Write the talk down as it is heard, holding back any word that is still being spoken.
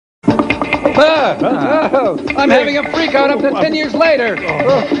I'm having a freak out up to 10 years later.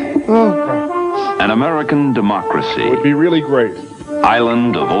 An American democracy. Would be really great.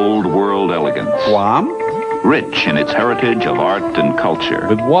 Island of old world elegance. Guam? Rich in its heritage of art and culture.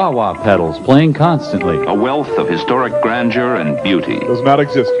 With wah-wah pedals playing constantly. A wealth of historic grandeur and beauty. Does not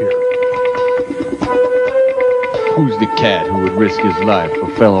exist here. Who's the cat who would risk his life for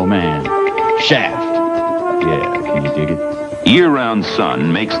fellow man? Shaft. Yeah, can you dig it? Year-round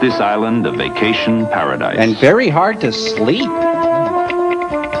sun makes this island a vacation paradise. And very hard to sleep.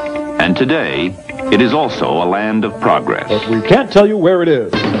 And today, it is also a land of progress. But we can't tell you where it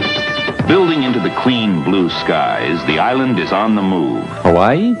is. Building into the clean blue skies, the island is on the move.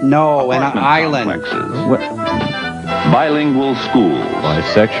 Hawaii? No, an Apartment island. complexes. What? Bilingual schools.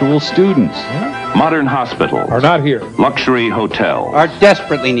 Bisexual students. Modern hospitals. Are not here. Luxury hotels. Are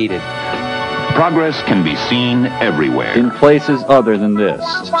desperately needed. Progress can be seen everywhere. In places other than this.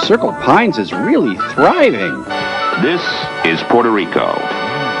 Circle Pines is really thriving. This is Puerto Rico.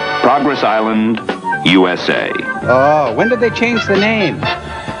 Progress Island, U.S.A. Oh, when did they change the name?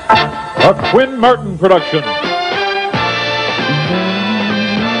 A Quinn Martin production.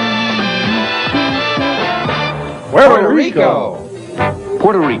 Puerto Rico.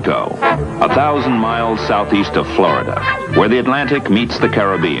 Puerto Rico, 1,000 miles southeast of Florida, where the Atlantic meets the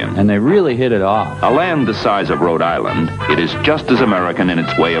Caribbean. And they really hit it off. A land the size of Rhode Island, it is just as American in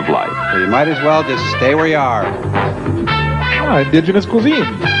its way of life. So you might as well just stay where you are. Indigenous cuisine.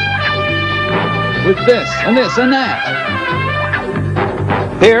 With this and this and that.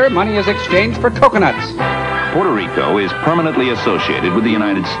 Here, money is exchanged for coconuts. Puerto Rico is permanently associated with the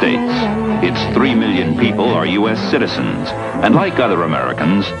United States. Its 3 million people are U.S. citizens, and like other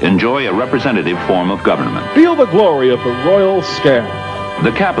Americans, enjoy a representative form of government. Feel the glory of the royal scam.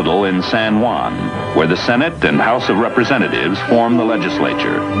 The capital in San Juan, where the Senate and House of Representatives form the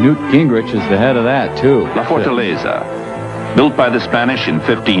legislature. Newt Gingrich is the head of that, too. La Fortaleza. Built by the Spanish in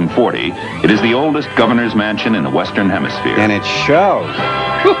 1540, it is the oldest governor's mansion in the Western Hemisphere. And it shows.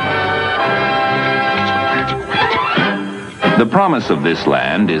 The promise of this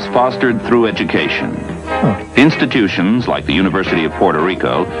land is fostered through education. Institutions like the University of Puerto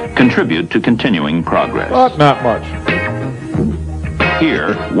Rico contribute to continuing progress. But not much.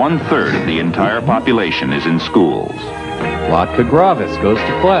 Here, 1/3 of the entire population is in schools. Latka Gravis goes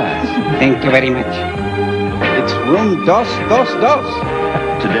to class. Thank you very much. It's room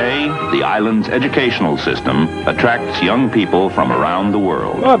 222. Today, the island's educational system attracts young people from around the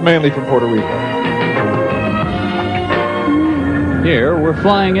world. But mainly from Puerto Rico. Here, we're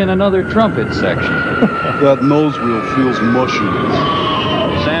flying in another trumpet section. That nose wheel feels mushy.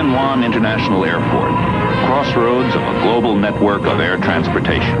 San Juan International Airport, crossroads of a global network of air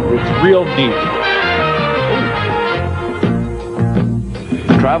transportation. It's real neat.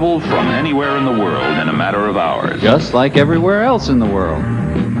 Travel from anywhere in the world in a matter of hours. Just like everywhere else in the world.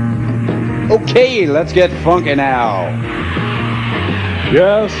 Okay, let's get funky now.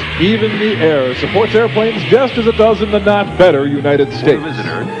 Yes, even the air supports airplanes just as it does in the not better United For the States.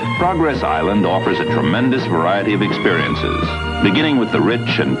 visitor, Progress Island offers a tremendous variety of experiences, beginning with the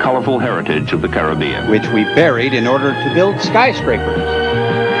rich and colorful heritage of the Caribbean. Which we buried in order to build skyscrapers.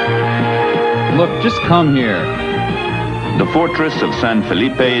 Look, just come here. The fortress of San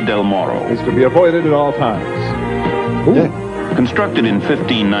Felipe del Morro. Is to be avoided at all times. Ooh. Constructed in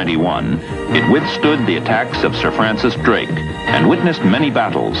 1591, it withstood the attacks of Sir Francis Drake and witnessed many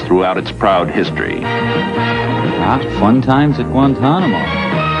battles throughout its proud history. Ah, fun times at Guantanamo.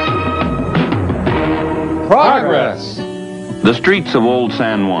 Progress! The streets of Old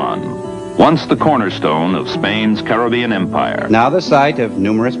San Juan, once the cornerstone of Spain's Caribbean Empire. Now the site of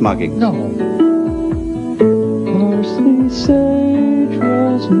numerous muggings. No. Parsley, sage,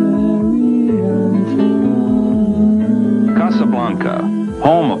 rosemary, and thyme. Casablanca,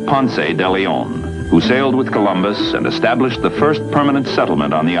 home of Ponce de Leon, who sailed with Columbus and established the first permanent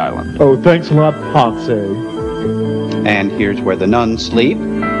settlement on the island. Oh, thanks a lot, Ponce. And here's where the nuns sleep.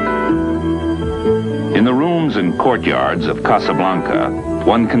 In the rooms and courtyards of Casablanca,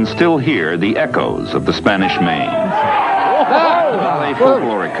 one can still hear the echoes of the Spanish Main. Ballet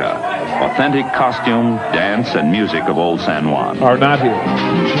Folklorica, authentic costume, dance, and music of Old San Juan. Are not here.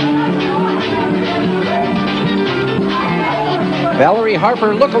 Valerie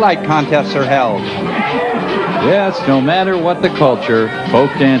Harper look-alike contests are held. Yes, no matter what the culture,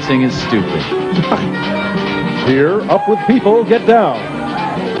 folk dancing is stupid. Here, up with people, get down.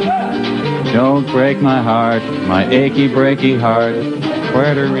 Don't break my heart, my achy, breaky heart,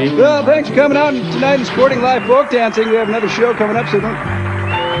 Puerto Rico. Well, thanks for coming out tonight in Sporting Live Folk Dancing. We have another show coming up, so don't...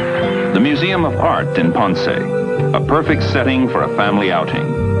 The Museum of Art in Ponce, a perfect setting for a family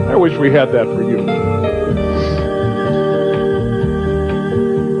outing. I wish we had that for you.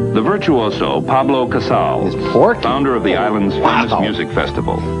 The virtuoso Pablo Casals, Is pork? founder of the island's famous music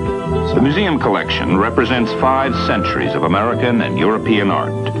festival. The museum collection represents 5 centuries of American and European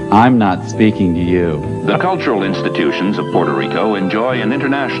art. I'm not speaking to you. The cultural institutions of Puerto Rico enjoy an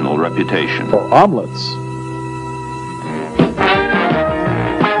international reputation. For omelets.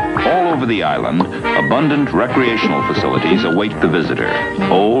 All over the island, abundant recreational facilities await the visitor,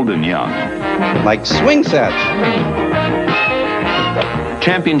 old and young. Like swing sets.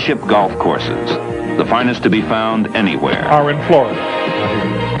 Championship golf courses, the finest to be found anywhere. Are in Florida.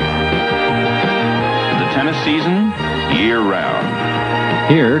 The tennis season, year-round.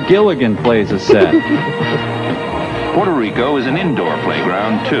 Here, Gilligan plays a set. Puerto Rico is an indoor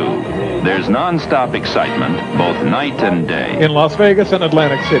playground, too. There's non-stop excitement, both night and day. In Las Vegas and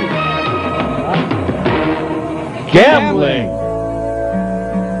Atlantic City. Gambling.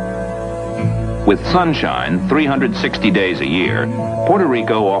 With sunshine 360 days a year, Puerto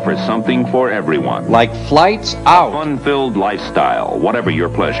Rico offers something for everyone. Like flights out. Fun-filled lifestyle, whatever your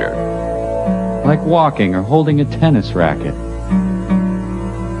pleasure. Like walking or holding a tennis racket.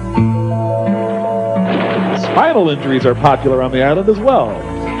 Spinal injuries are popular on the island as well.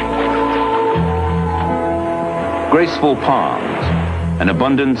 Graceful palms, an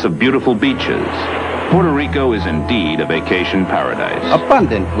abundance of beautiful beaches. Puerto Rico is indeed a vacation paradise.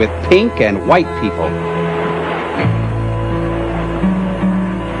 Abundant with pink and white people.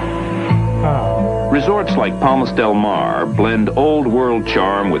 Resorts like Palmas del Mar blend old world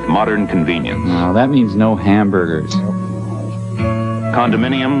charm with modern convenience. Now, that means no hamburgers.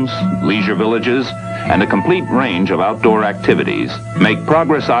 Condominiums, leisure villages, and a complete range of outdoor activities make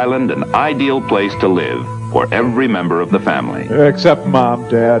Progress Island an ideal place to live for every member of the family. Except mom,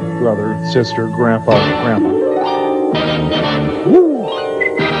 dad, brother, sister, grandpa, grandma. Woo!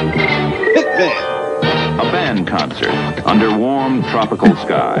 Hitman. A band concert under warm tropical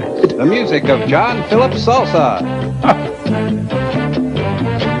skies. The music of John Philip Salsa.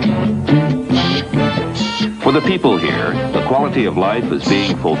 For the people here, the quality of life is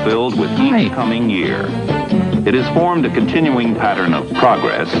being fulfilled with each coming year. It has formed a continuing pattern of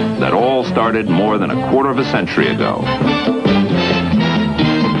progress that all started more than a quarter of a century ago.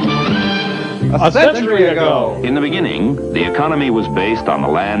 A century ago. In the beginning, the economy was based on the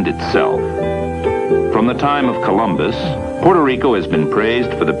land itself. From the time of Columbus, Puerto Rico has been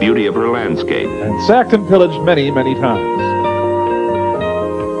praised for the beauty of her landscape. And sacked and pillaged many, many times.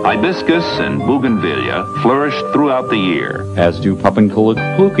 Hibiscus and bougainvillea flourish throughout the year. As do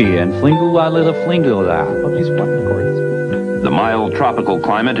Papankulakuki and Flingula Flingula. Oh, these fucking chords. The mild tropical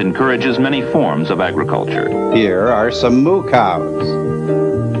climate encourages many forms of agriculture. Here are some moo cows.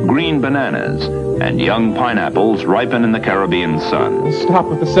 Green bananas and young pineapples ripen in the Caribbean sun. Stop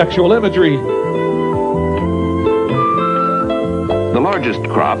with the sexual imagery. The largest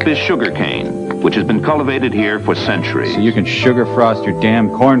crop is sugarcane, which has been cultivated here for centuries. So you can sugar frost your damn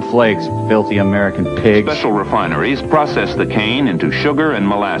cornflakes, filthy American pigs. Special refineries process the cane into sugar and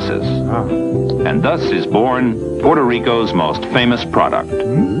molasses. And thus is born Puerto Rico's most famous product,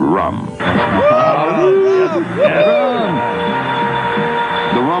 rum.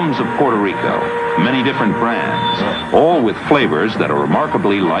 The rums of Puerto Rico, many different brands, all with flavors that are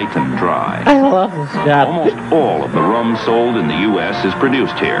remarkably light and dry. I love this job. Almost all of the rum sold in the U.S. is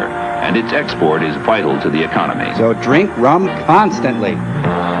produced here, and its export is vital to the economy. So drink rum constantly.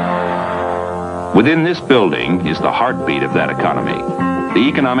 Within this building is the heartbeat of that economy, the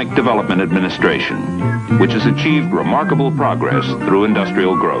Economic Development Administration, which has achieved remarkable progress through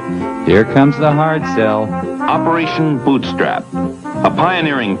industrial growth. Here comes the hard sell. Operation Bootstrap, a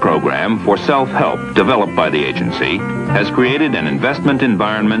pioneering program for self-help developed by the agency, has created an investment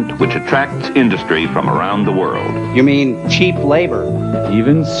environment which attracts industry from around the world. You mean cheap labor.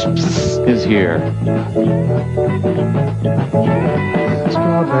 Even is here.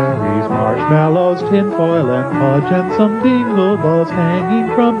 Strawberries, marshmallows, tinfoil and fudge, and some dingle balls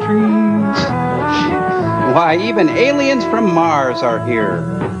hanging from trees. Why, even aliens from Mars are here.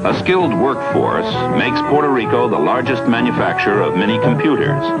 A skilled workforce makes Puerto Rico the largest manufacturer of mini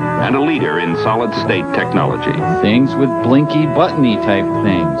computers and a leader in solid-state technology. Things with blinky, buttony type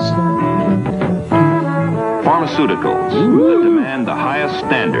things. Pharmaceuticals that demand the highest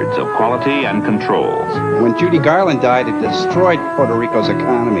standards of quality and controls. When Judy Garland died, it destroyed Puerto Rico's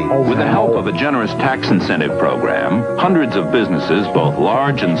economy. With the help of a generous tax incentive program, hundreds of businesses, both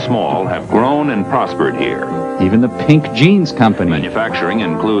large and small, have grown and prospered here. Even the Pink Jeans Company. Manufacturing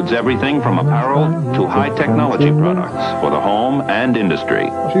includes everything from apparel to high-technology products for the home and industry.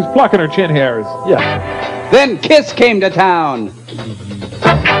 She's plucking her chin hairs. Yeah. Then Kiss came to town.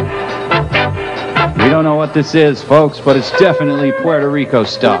 We don't know what this is, folks, but it's definitely Puerto Rico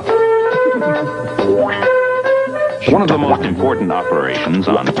stuff. One of the most important operations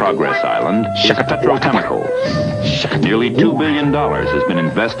on Progress Island is petrochemicals. Nearly $2 billion has been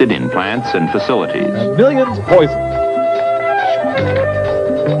invested in plants and facilities. And millions poisoned.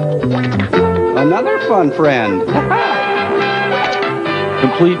 Another fun friend.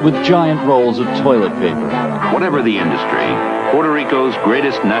 Complete with giant rolls of toilet paper. Whatever the industry, Puerto Rico's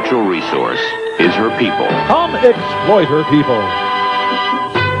greatest natural resource is her people. Come exploit her people.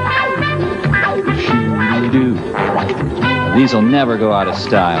 Shoo-doo. These will never go out of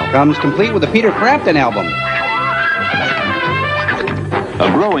style. Comes complete with a Peter Frampton album.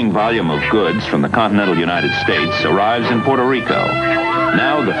 A growing volume of goods from the continental United States arrives in Puerto Rico,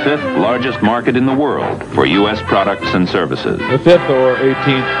 now the 5th largest market in the world for U.S. products and services. The 5th or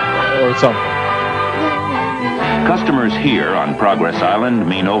 18th or something. Customers here on Progress Island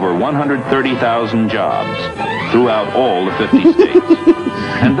mean over 130,000 jobs throughout all the 50 states,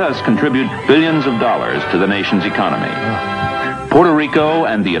 and thus contribute billions of dollars to the nation's economy. Puerto Rico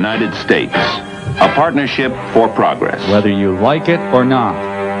and the United States, a partnership for progress. Whether you like it or not.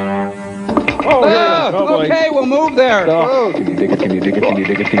 Oh, yeah. Oh, Okay, we'll move there. Oh. Can you dig it? Can you dig it? Can you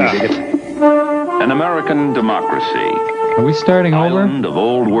dig it? Can you dig it? An American democracy, Are we starting over? island of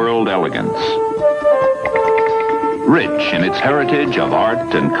old world elegance. Rich in its heritage of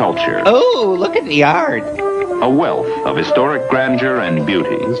art and culture. Oh, look at the art. A wealth of historic grandeur and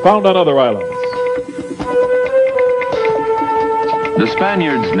beauty. It's found on other islands. The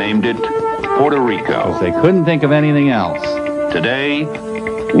Spaniards named it Puerto Rico. They couldn't think of anything else. Today,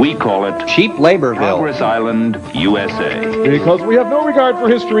 we call it Cheap Laborville. Progress Island, U.S.A. Because we have no regard for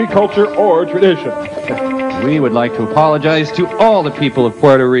history, culture, or tradition. We would like to apologize to all the people of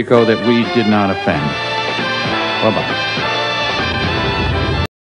Puerto Rico that we did not offend. Bye-bye.